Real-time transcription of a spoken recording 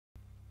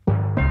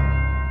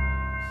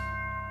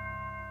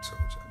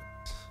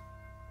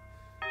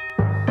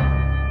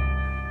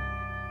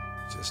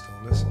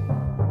listen.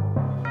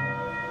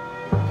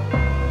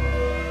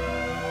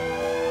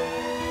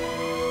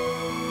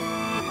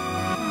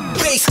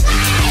 Bass.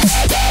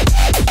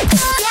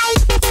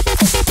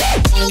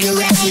 You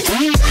ready?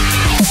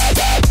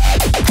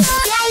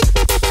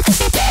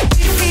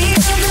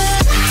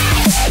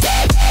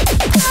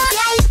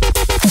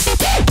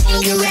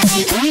 You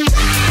ready?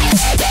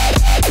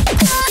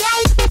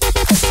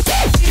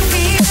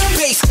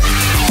 Bass.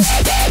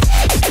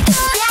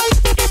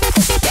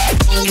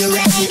 You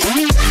ready?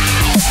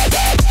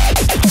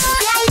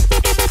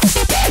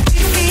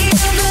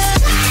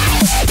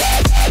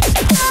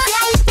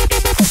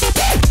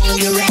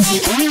 You ready?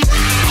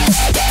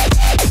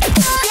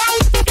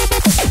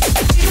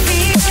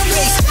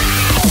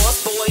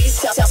 Lost boys,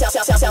 shout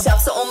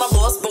to all my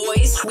lost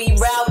boys. We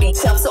rowdy,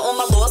 shout to all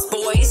my lost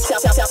boys.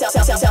 Shout to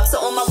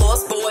all my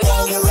lost boys.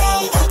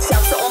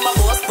 Shout to all my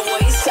lost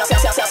boys. Shout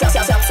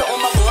to all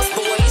my lost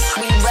boys.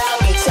 We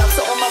rowdy, shout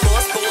to all my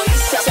lost boys.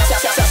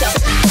 Shout.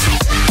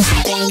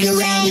 You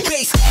ready?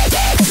 Bass.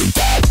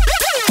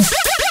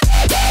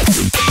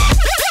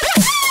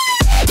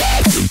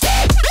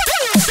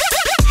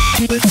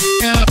 Keep it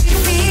up.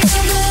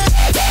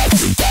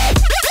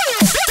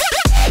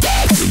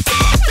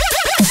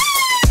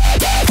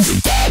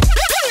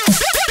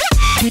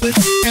 Keep it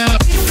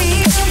up.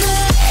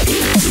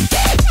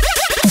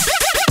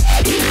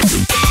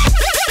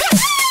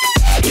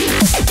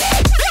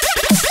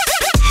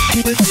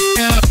 Keep it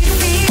up.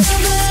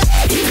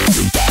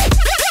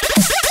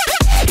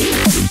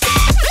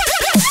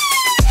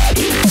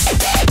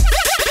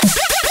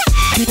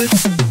 Keep it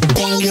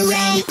down your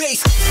round.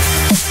 Bass.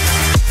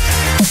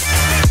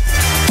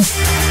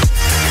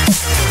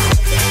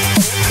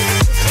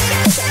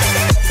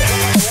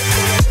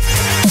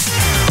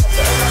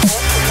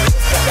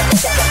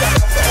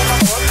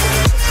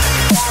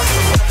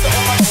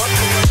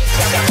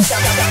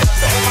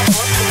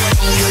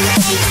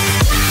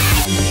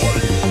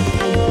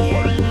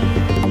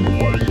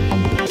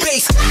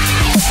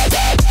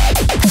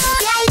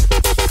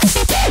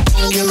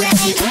 You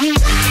ready?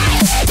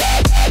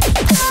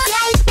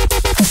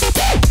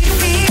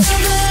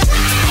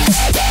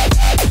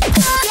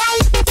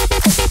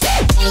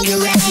 You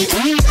ready?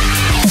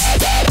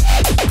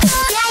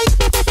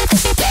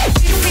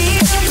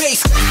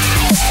 Bass.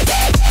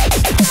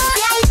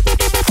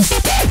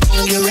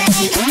 You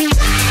ready?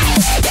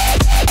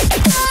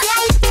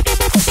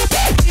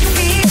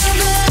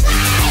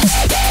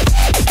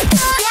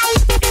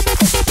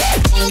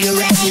 You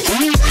ready?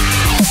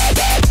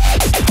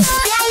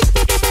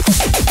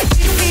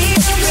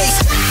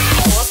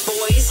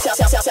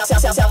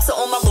 Shout to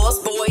all my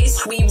lost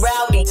boys. We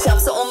rowdy. Shout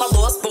to all my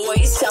lost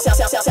boys. Shout to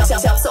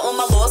all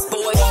my lost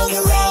boys.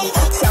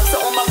 Shout to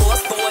all my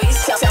lost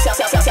boys. Shout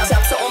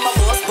to all my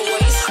lost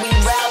boys. We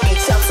rowdy.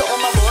 Shout to all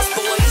my lost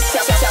boys.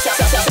 Shout.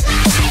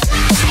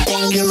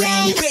 You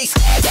ready? Bass.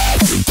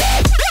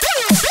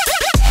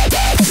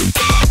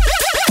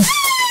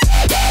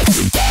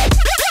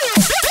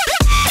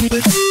 Keep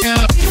it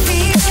up.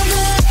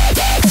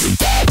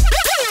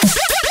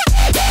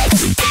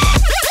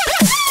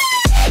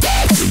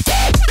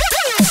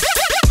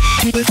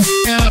 Keep it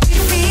up.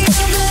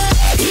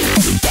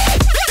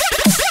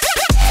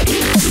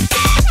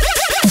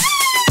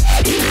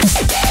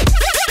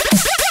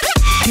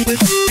 Keep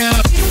it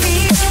up.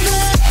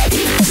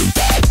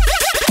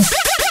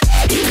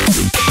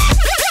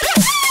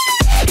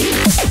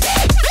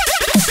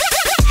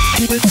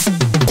 Keep it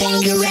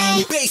down your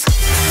round. Bass.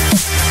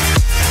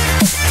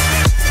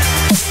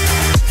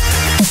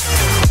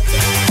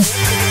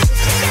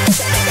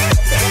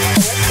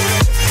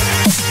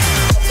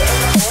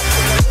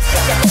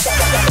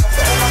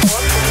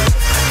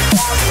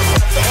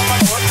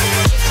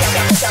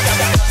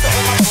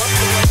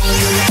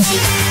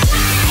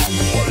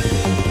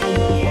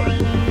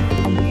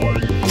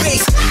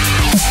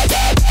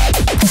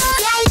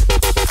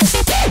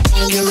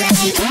 You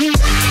ready?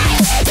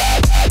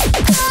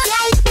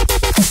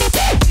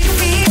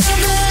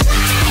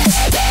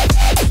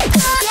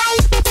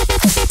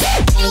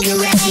 You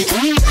ready?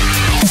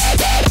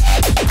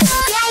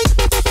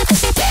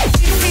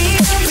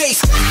 Bass.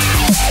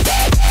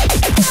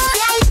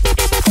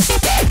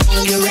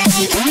 You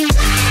ready?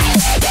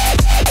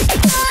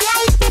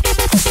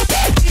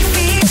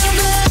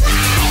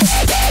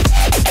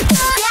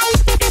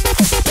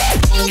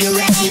 You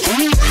ready?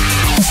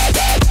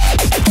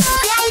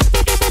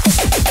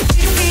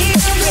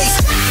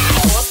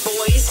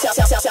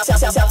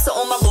 Shout to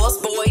all my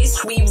lost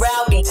boys. We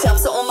rowdy. Shout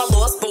to all my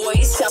lost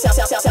boys. Shout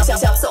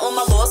to all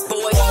my lost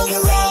boys.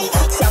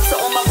 Shout to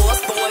all my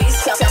lost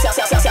boys. Shout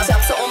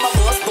to all my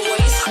lost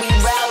boys. We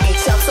rowdy.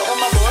 Shout to all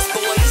my lost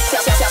boys.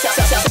 Shout.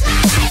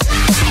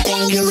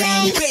 You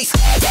ready? Bass.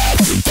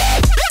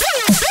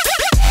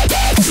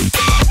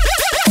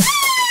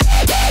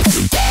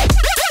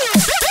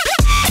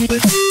 Keep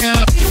it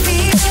up.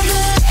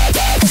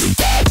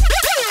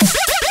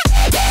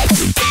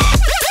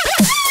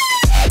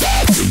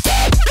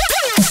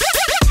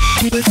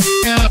 Keep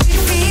it up.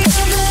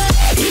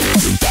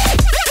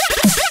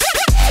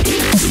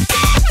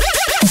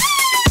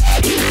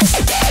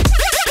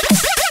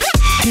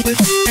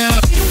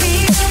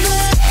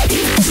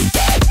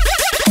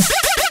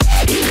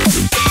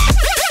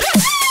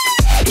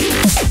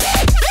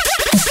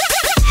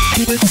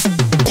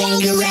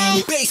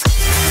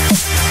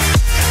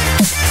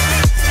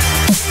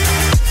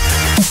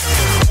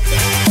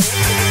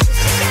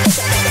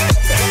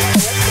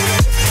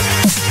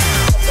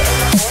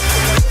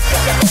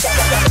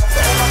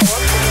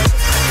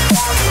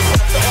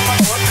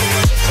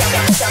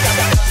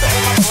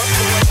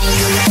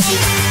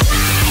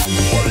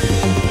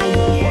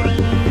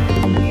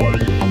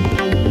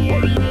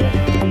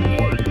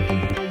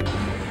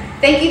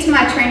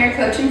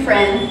 coach and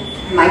friend,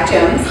 Mike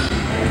Jones,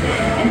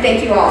 and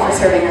thank you all for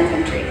serving our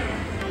country.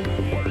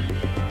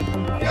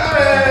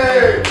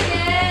 Yay!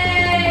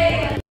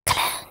 Yay!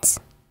 Clowns.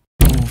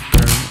 Move,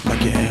 girl,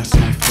 like your ass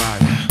on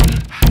fire.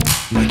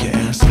 Like your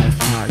ass on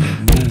fire.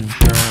 Move,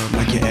 girl,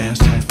 like your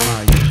ass on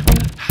fire.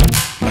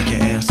 Like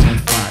your ass on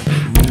fire.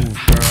 Move,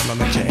 girl, I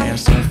let your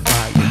ass on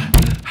fire.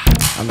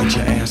 I let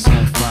your ass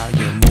on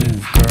fire.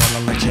 Move, girl,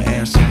 I let your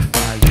ass on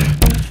fire.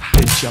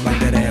 Bitch, I like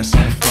that ass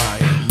on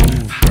fire.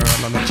 Move,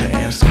 girl, I let your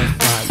ass on fire.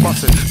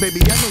 Listen,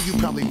 baby, I know you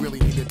probably really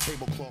need a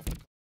tablecloth.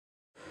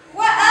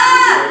 What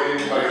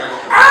up?